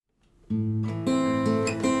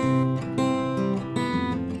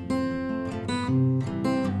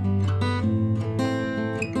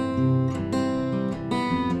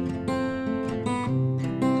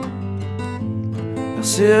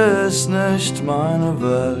hier ist nicht meine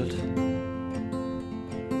Welt.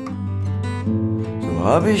 So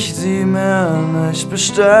hab ich sie mir nicht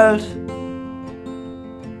bestellt.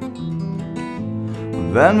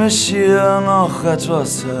 Und wenn mich hier noch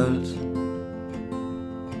etwas hält,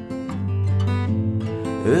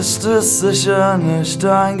 ist es sicher nicht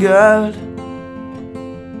dein Geld.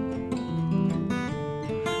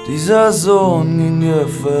 Dieser Sohn ging dir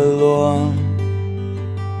verloren.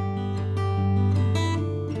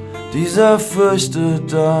 Dieser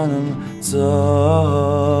fürchtet deinen Zorn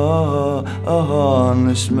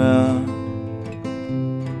nicht mehr.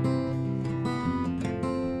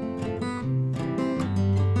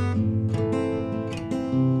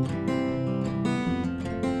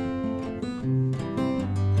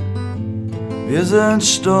 Wir sind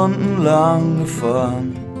stundenlang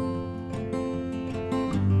gefahren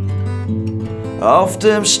auf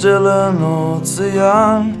dem stillen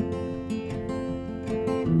Ozean.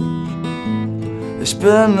 Ich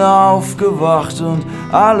bin aufgewacht und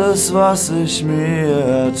alles, was ich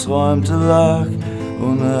mir erträumte, lag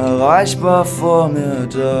unerreichbar vor mir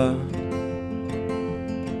da.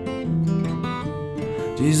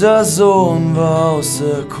 Dieser Sohn war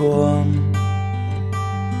auserkoren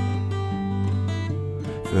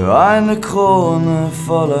für eine Krone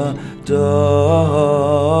voller Dorn.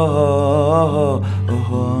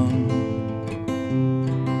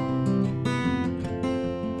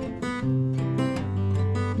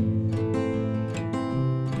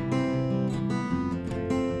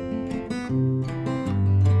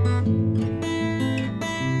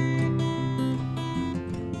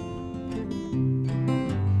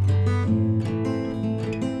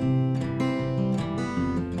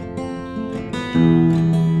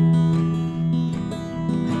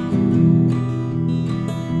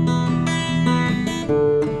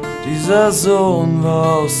 Dieser Sohn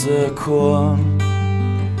war auserkoren,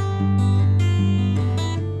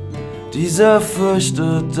 dieser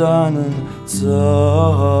fürchtet deinen Zorn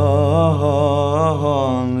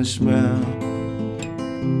nicht mehr.